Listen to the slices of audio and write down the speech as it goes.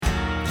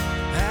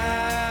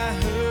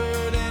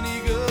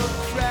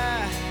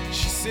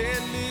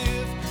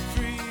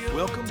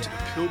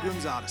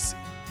Pilgrim's Odyssey,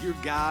 your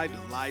guide to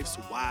life's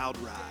wild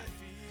ride.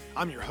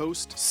 I'm your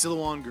host,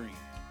 Silouan Green.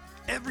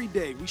 Every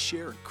day we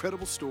share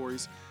incredible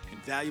stories and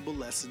valuable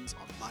lessons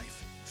on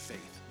life and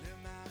faith.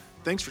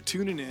 Thanks for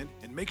tuning in,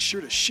 and make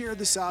sure to share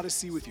this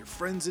Odyssey with your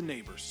friends and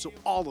neighbors so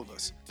all of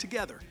us,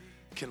 together,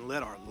 can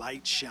let our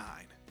light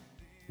shine.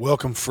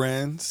 Welcome,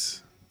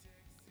 friends.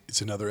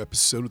 It's another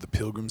episode of the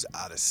Pilgrim's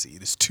Odyssey.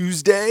 It is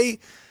Tuesday,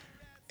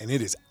 and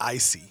it is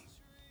icy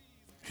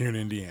here in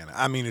Indiana.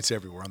 I mean, it's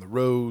everywhere. On the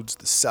roads,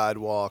 the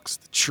sidewalks,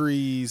 the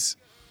trees.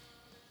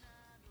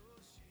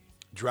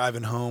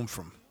 Driving home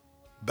from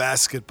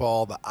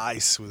basketball, the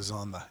ice was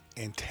on the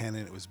antenna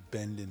and it was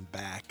bending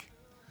back.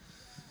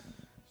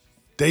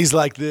 Days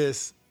like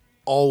this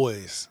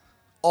always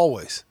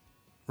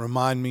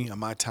remind me of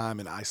my time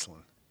in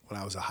Iceland when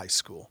I was in high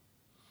school.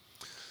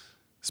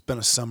 Spent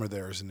a summer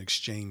there as an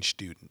exchange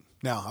student.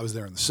 Now, I was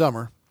there in the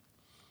summer,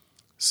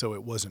 so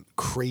it wasn't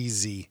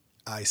crazy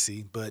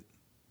icy, but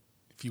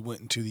if you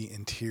went into the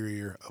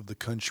interior of the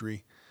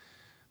country,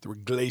 there were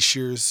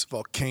glaciers,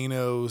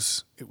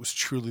 volcanoes. It was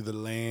truly the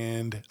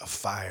land of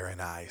fire and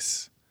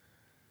ice,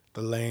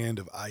 the land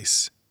of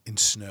ice and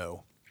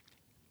snow.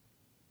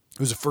 It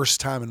was the first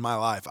time in my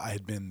life I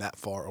had been that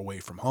far away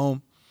from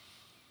home,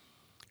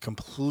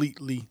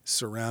 completely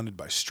surrounded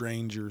by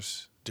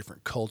strangers,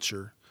 different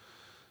culture,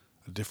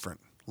 a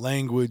different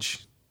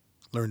language.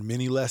 Learned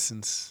many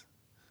lessons.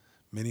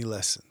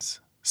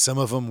 Some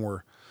of them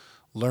were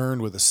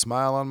learned with a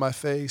smile on my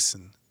face,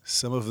 and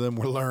some of them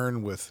were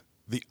learned with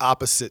the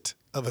opposite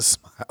of a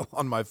smile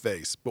on my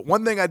face. But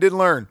one thing I did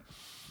learn,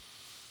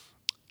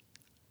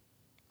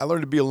 I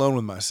learned to be alone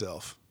with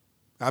myself.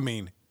 I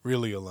mean,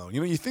 really alone.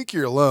 You know, you think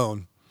you're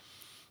alone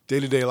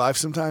day-to-day life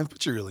sometimes,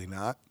 but you're really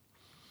not.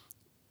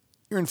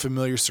 You're in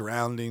familiar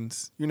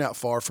surroundings. You're not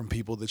far from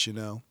people that you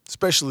know,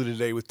 especially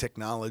today with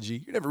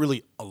technology. You're never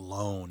really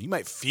alone. You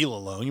might feel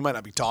alone. You might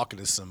not be talking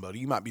to somebody.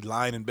 You might be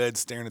lying in bed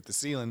staring at the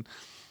ceiling,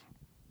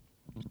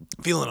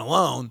 feeling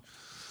alone.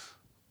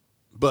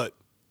 But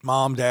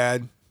mom,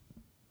 dad,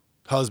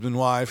 husband,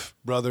 wife,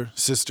 brother,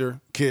 sister,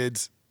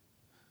 kids,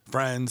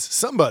 friends,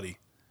 somebody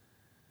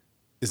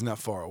is not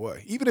far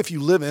away. Even if you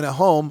live in a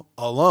home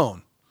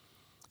alone,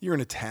 you're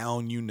in a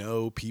town you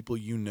know, people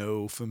you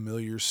know,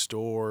 familiar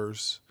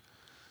stores.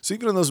 So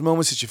even in those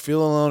moments that you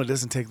feel alone, it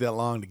doesn't take that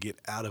long to get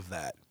out of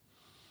that,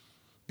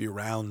 be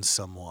around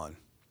someone.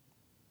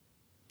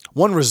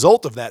 One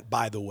result of that,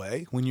 by the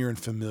way, when you're in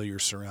familiar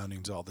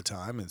surroundings all the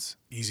time, is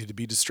easy to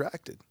be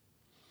distracted.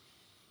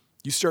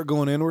 You start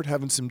going inward,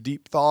 having some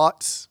deep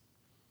thoughts,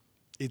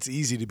 it's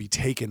easy to be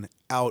taken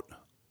out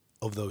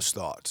of those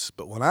thoughts.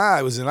 But when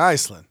I was in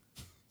Iceland,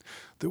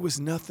 there was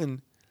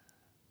nothing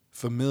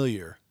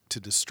familiar to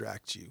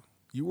distract you.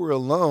 You were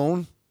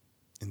alone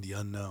in the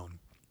unknown.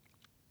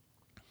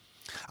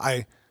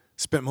 I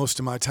spent most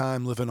of my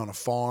time living on a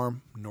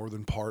farm,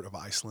 northern part of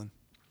Iceland.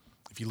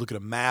 If you look at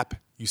a map,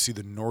 you see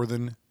the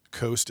northern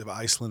coast of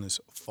Iceland is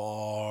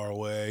far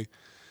away,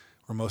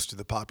 where most of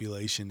the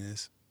population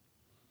is.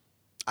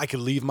 I could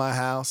leave my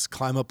house,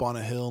 climb up on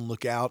a hill and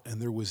look out, and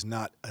there was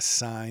not a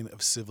sign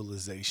of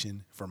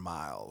civilization for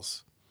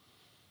miles.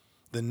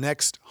 The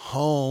next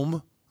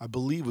home, I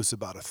believe, was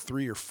about a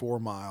 3 or 4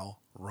 mile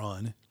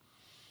run.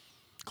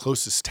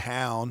 Closest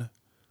town,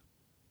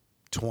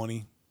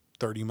 20,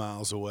 30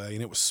 miles away,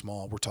 and it was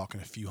small. We're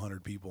talking a few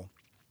hundred people.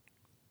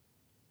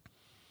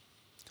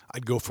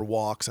 I'd go for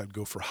walks. I'd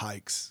go for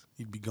hikes.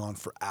 You'd be gone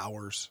for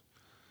hours,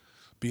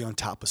 be on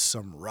top of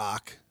some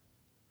rock,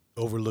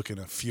 overlooking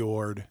a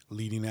fjord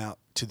leading out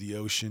to the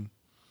ocean,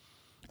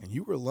 and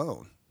you were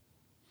alone.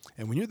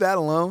 And when you're that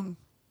alone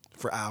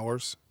for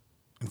hours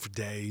and for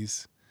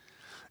days,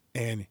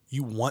 and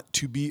you want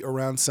to be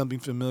around something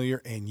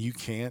familiar and you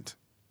can't,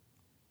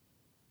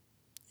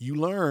 you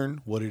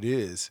learn what it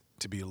is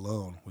to be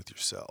alone with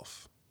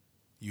yourself.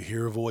 You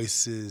hear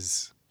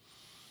voices.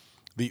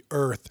 The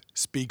earth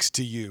speaks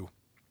to you.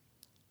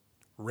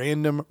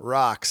 Random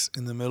rocks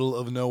in the middle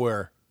of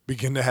nowhere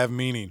begin to have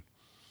meaning.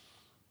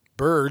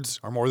 Birds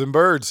are more than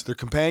birds. They're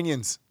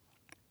companions.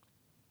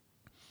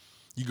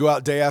 You go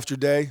out day after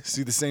day,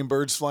 see the same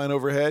birds flying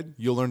overhead,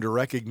 you'll learn to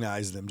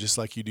recognize them just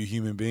like you do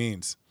human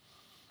beings.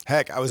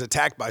 Heck, I was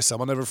attacked by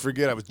some. I'll never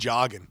forget. I was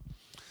jogging.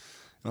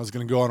 And I was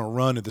going to go on a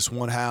run at this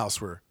one house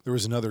where there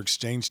was another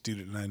exchange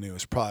student and I knew. It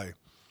was probably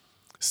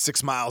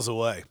 6 miles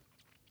away.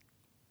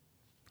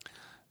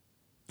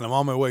 And I'm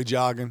on my way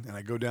jogging, and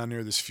I go down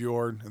near this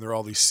fjord, and there are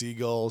all these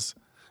seagulls,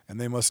 and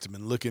they must have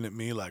been looking at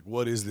me like,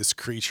 what is this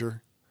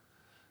creature?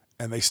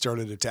 And they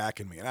started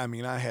attacking me. And I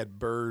mean, I had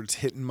birds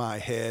hitting my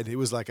head. It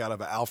was like out of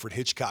an Alfred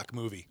Hitchcock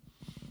movie.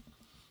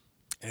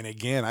 And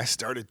again, I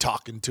started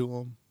talking to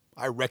them.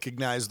 I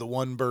recognized the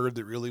one bird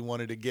that really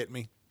wanted to get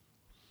me.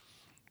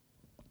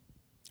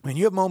 When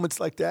you have moments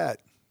like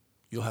that,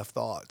 you'll have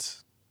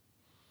thoughts.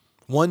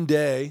 One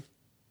day,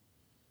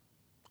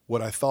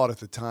 what I thought at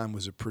the time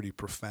was a pretty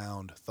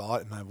profound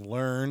thought, and I've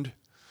learned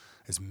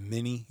as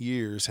many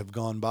years have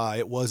gone by,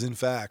 it was in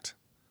fact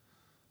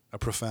a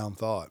profound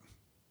thought.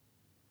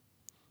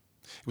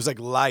 It was like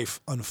life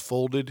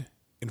unfolded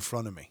in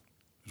front of me.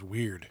 It was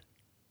weird.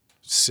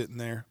 sitting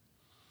there.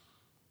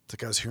 It's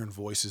like I was hearing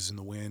voices in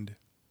the wind.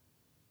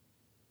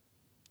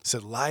 It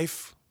said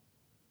life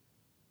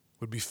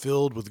would be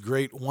filled with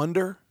great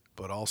wonder,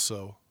 but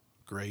also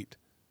great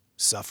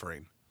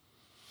suffering.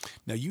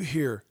 Now you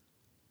hear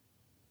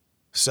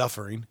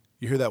suffering,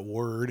 you hear that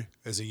word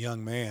as a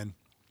young man,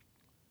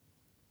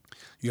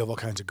 you have all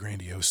kinds of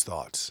grandiose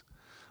thoughts.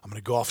 I'm going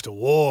to go off to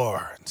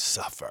war and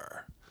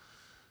suffer.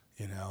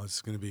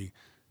 It's going to be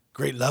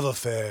great love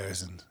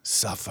affairs and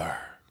suffer.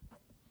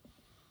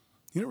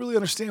 You don't really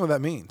understand what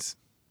that means.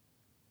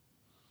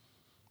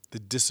 The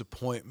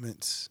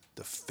disappointments,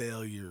 the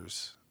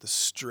failures, the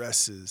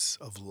stresses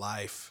of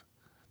life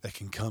that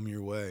can come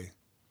your way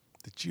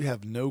that you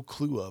have no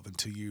clue of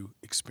until you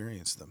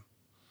experience them.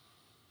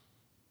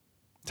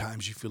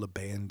 Times you feel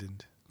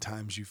abandoned,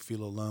 times you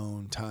feel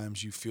alone,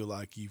 times you feel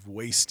like you've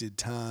wasted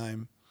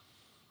time,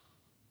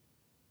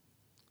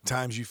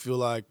 times you feel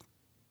like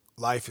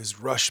life has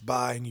rushed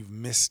by and you've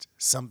missed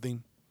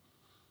something,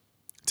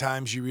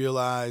 times you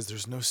realize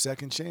there's no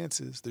second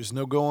chances, there's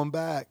no going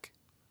back.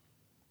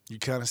 You're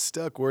kind of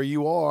stuck where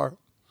you are.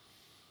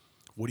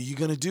 What are you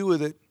going to do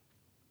with it?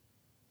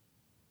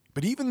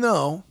 But even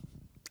though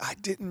I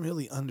didn't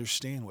really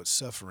understand what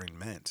suffering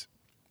meant,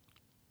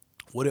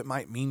 what it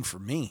might mean for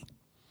me,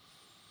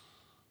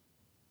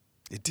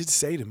 it did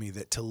say to me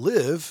that to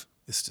live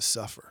is to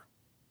suffer.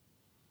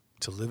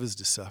 To live is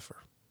to suffer.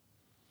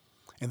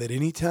 And that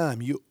any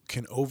time you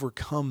can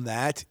overcome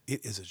that,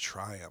 it is a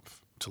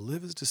triumph. To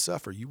live is to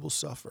suffer. You will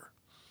suffer.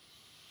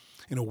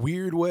 In a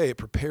weird way, it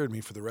prepared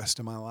me for the rest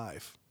of my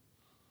life.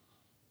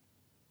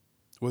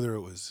 Whether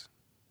it was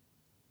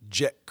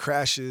jet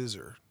crashes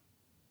or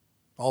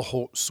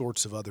all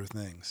sorts of other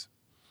things.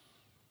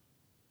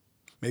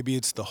 Maybe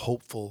it's the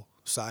hopeful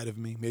side of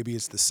me. Maybe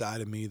it's the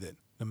side of me that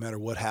no matter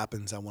what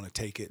happens, I want to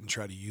take it and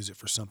try to use it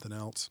for something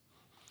else.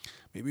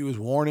 Maybe it was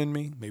warning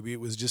me. Maybe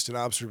it was just an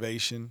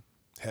observation.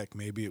 Heck,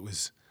 maybe it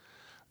was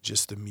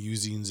just the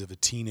musings of a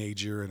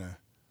teenager in a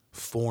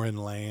foreign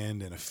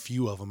land, and a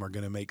few of them are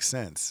going to make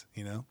sense,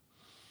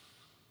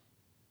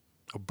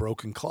 A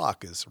broken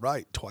clock is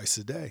right twice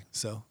a day.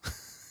 So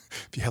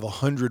if you have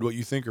 100 what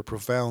you think are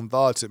profound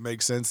thoughts, it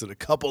makes sense that a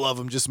couple of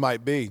them just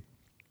might be.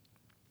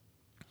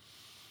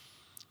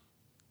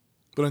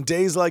 But on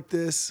days like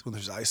this, when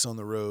there's ice on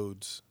the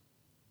roads,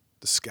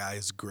 the sky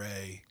is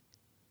gray,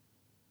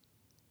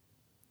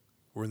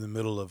 we're in the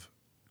middle of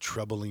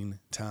troubling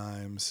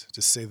times,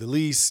 to say the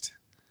least,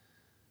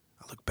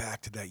 I look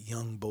back to that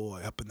young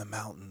boy up in the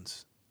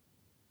mountains,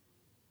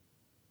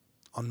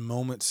 on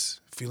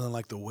moments feeling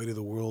like the weight of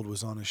the world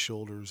was on his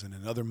shoulders, and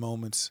in other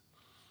moments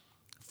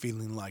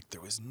feeling like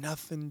there was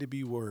nothing to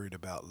be worried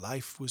about.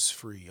 Life was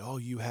free. All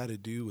you had to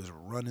do was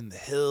run in the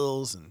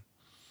hills and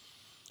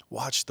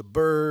watch the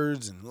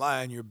birds and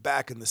lie on your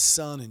back in the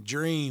sun and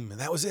dream, and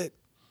that was it.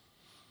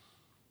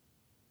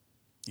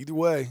 Either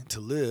way, to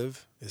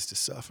live is to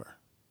suffer.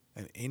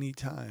 And any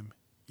time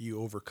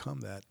you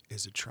overcome that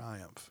is a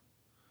triumph.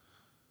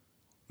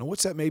 Now,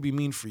 what's that maybe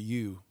mean for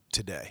you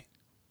today?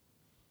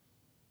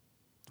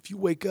 If you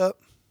wake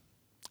up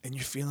and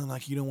you're feeling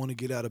like you don't want to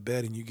get out of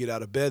bed and you get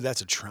out of bed,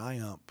 that's a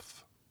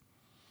triumph.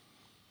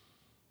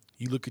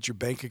 You look at your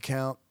bank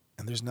account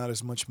and there's not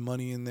as much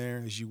money in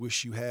there as you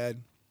wish you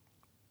had,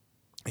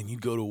 and you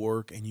go to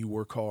work and you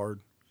work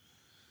hard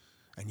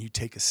and you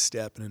take a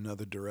step in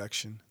another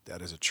direction,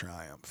 that is a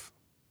triumph.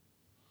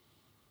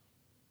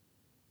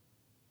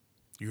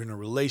 You're in a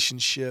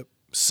relationship,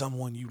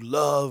 someone you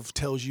love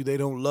tells you they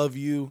don't love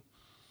you,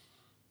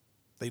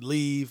 they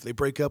leave, they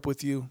break up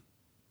with you,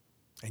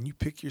 and you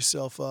pick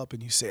yourself up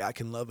and you say, I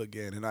can love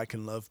again and I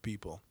can love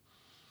people,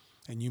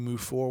 and you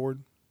move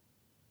forward,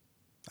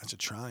 that's a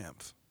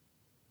triumph.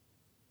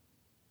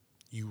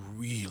 You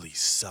really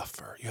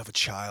suffer. You have a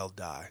child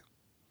die.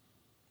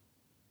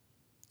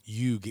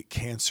 You get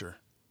cancer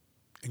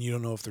and you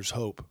don't know if there's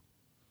hope.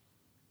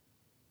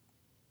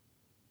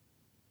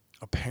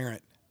 A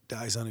parent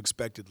dies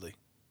unexpectedly.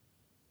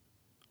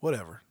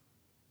 Whatever.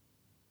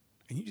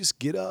 And you just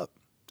get up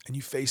and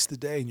you face the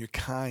day and you're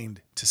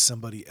kind to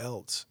somebody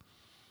else.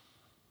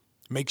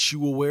 Makes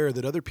you aware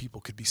that other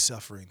people could be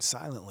suffering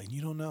silently and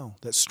you don't know.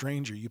 That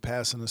stranger you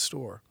pass in the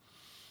store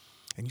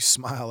and you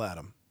smile at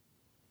them.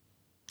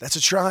 That's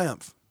a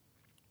triumph.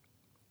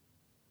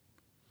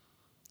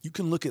 You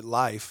can look at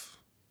life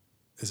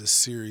as a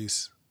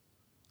series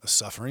of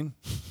suffering.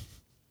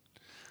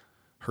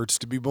 Hurts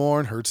to be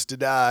born, hurts to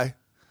die.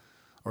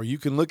 Or you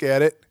can look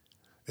at it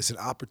as an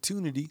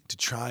opportunity to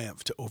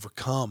triumph, to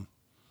overcome.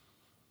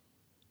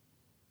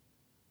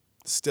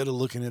 Instead of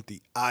looking at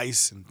the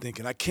ice and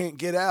thinking, I can't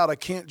get out, I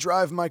can't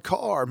drive my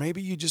car,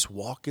 maybe you just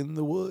walk in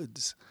the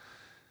woods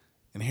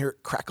and hear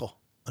it crackle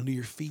under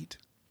your feet.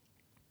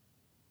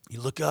 You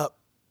look up,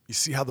 you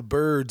see how the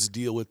birds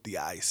deal with the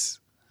ice,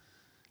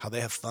 how they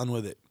have fun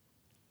with it.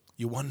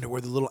 You wonder where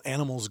the little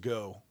animals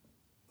go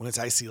when it's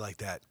icy like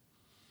that.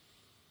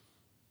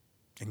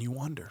 And you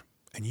wonder,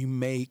 and you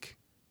make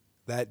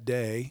that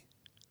day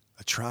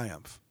a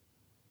triumph.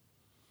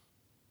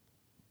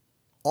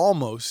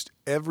 Almost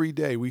every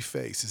day we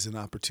face is an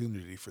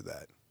opportunity for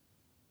that.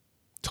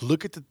 To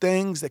look at the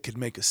things that could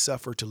make us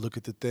suffer, to look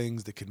at the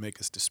things that could make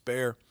us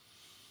despair,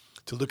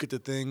 to look at the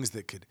things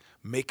that could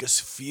make us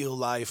feel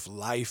life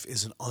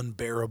is an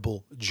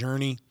unbearable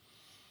journey,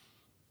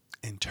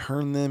 and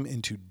turn them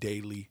into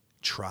daily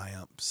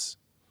triumphs.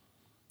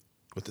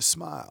 With a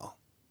smile,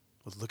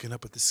 with looking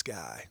up at the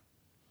sky,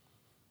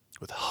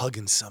 with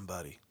hugging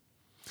somebody.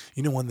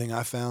 You know one thing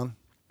I found?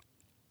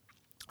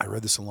 I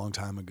read this a long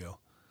time ago.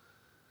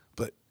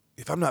 But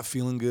if I'm not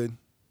feeling good,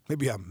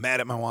 maybe I'm mad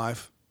at my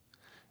wife,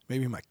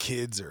 maybe my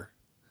kids are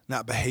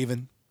not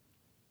behaving,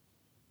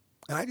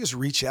 and I just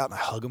reach out and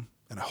I hug them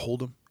and I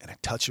hold them and I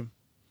touch them,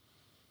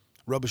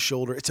 rub a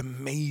shoulder. It's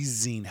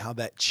amazing how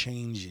that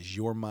changes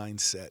your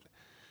mindset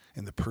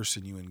and the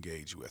person you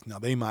engage with. Now,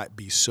 they might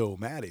be so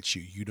mad at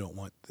you,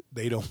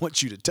 they don't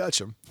want you to touch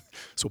them.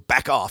 So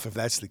back off if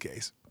that's the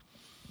case.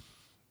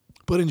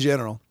 But in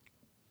general,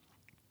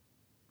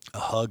 a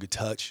hug, a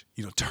touch,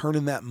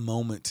 turning that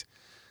moment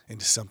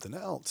into something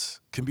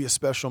else can be a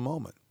special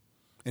moment.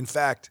 In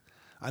fact,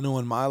 I know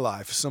in my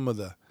life, some of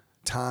the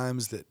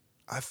times that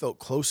I felt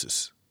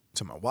closest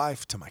to my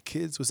wife, to my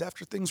kids, was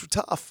after things were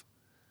tough.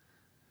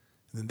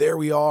 And then there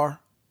we are,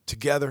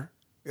 together,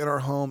 in our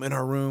home, in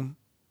our room,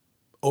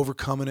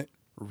 overcoming it,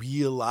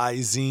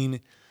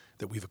 realizing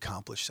that we've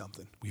accomplished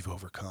something, we've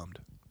overcome.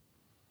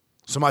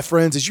 So my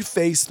friends, as you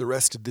face the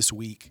rest of this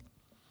week,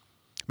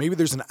 maybe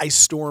there's an ice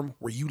storm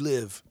where you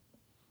live.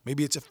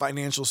 Maybe it's a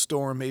financial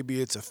storm,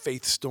 maybe it's a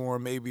faith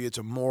storm, maybe it's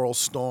a moral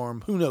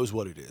storm, who knows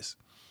what it is.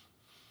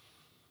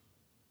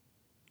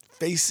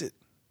 Face it,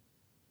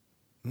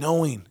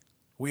 knowing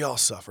we all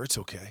suffer, it's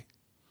okay.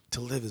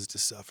 To live is to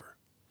suffer.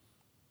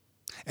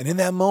 And in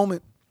that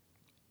moment,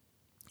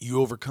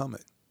 you overcome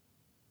it.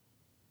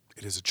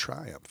 It is a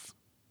triumph.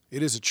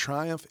 It is a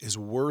triumph is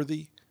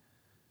worthy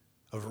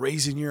of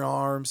raising your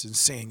arms and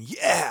saying,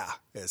 yeah,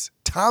 as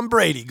Tom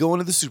Brady going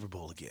to the Super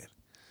Bowl again.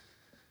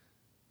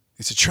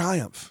 It's a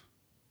triumph.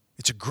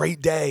 It's a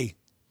great day.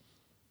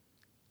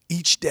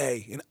 Each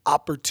day, an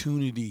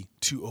opportunity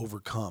to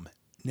overcome.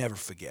 Never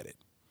forget it.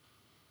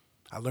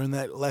 I learned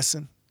that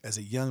lesson as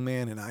a young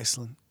man in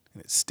Iceland,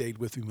 and it stayed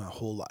with me my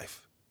whole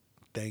life.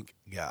 Thank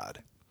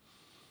God.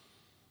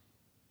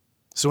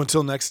 So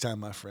until next time,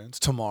 my friends,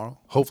 tomorrow,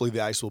 hopefully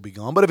the ice will be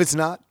gone. But if it's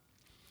not,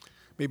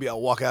 maybe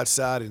I'll walk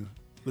outside and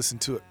listen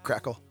to it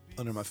crackle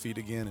under my feet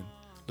again and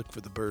look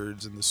for the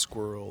birds and the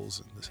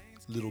squirrels and the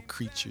little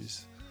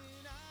creatures.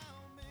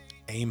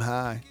 Aim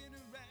high.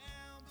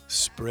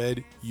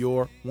 Spread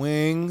your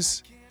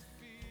wings.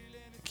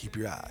 And keep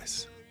your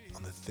eyes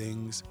on the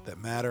things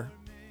that matter.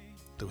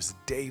 Those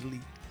daily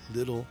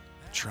little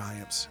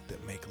triumphs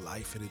that make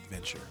life an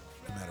adventure.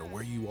 No matter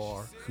where you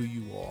are, who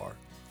you are,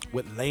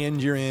 what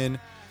land you're in,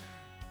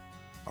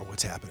 or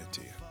what's happening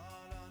to you.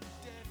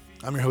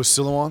 I'm your host,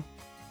 Silouan.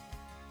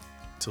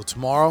 Till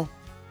tomorrow,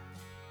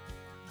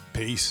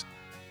 peace.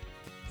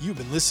 You've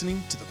been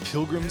listening to the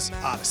Pilgrim's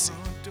Odyssey.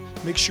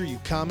 Make sure you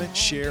comment,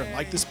 share, and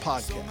like this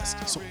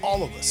podcast so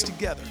all of us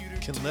together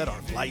can let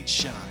our light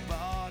shine.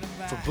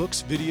 For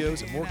books,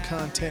 videos, and more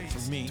content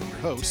from me, your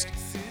host,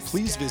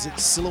 please visit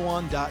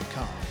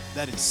Silouan.com.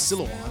 That is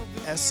Silouan,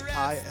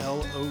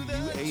 Silouan.com.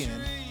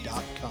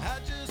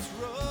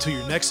 Until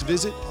your next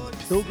visit on the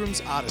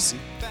Pilgrim's Odyssey,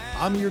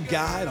 I'm your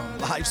guide on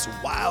life's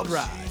wild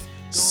ride,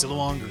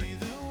 Silouan Green.